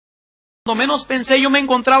Cuando menos pensé, yo me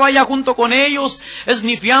encontraba allá junto con ellos,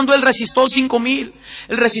 esnifiando el Resistol 5000.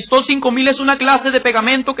 El Resistol 5000 es una clase de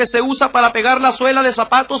pegamento que se usa para pegar la suela de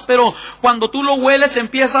zapatos, pero cuando tú lo hueles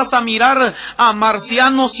empiezas a mirar a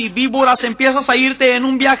marcianos y víboras, empiezas a irte en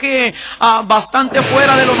un viaje bastante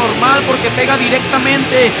fuera de lo normal porque pega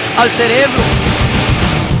directamente al cerebro.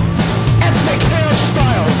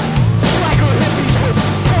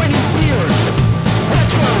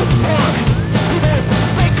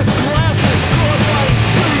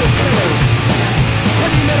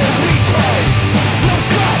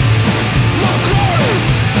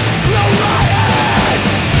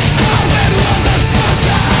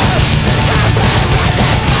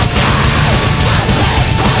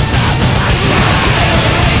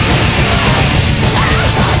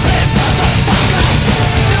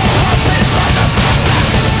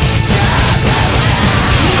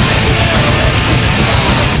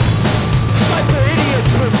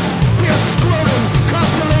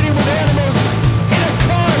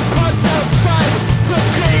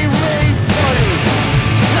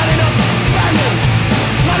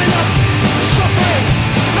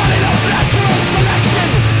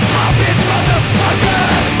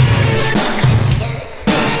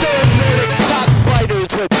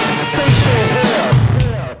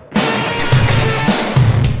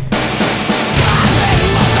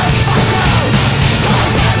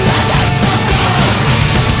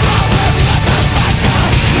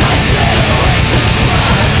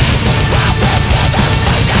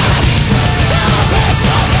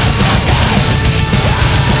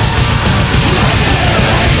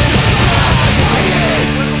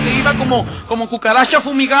 Como cucaracha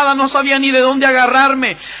fumigada, no sabía ni de dónde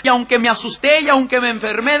agarrarme. Y aunque me asusté y aunque me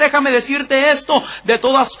enfermé, déjame decirte esto, de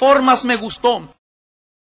todas formas me gustó.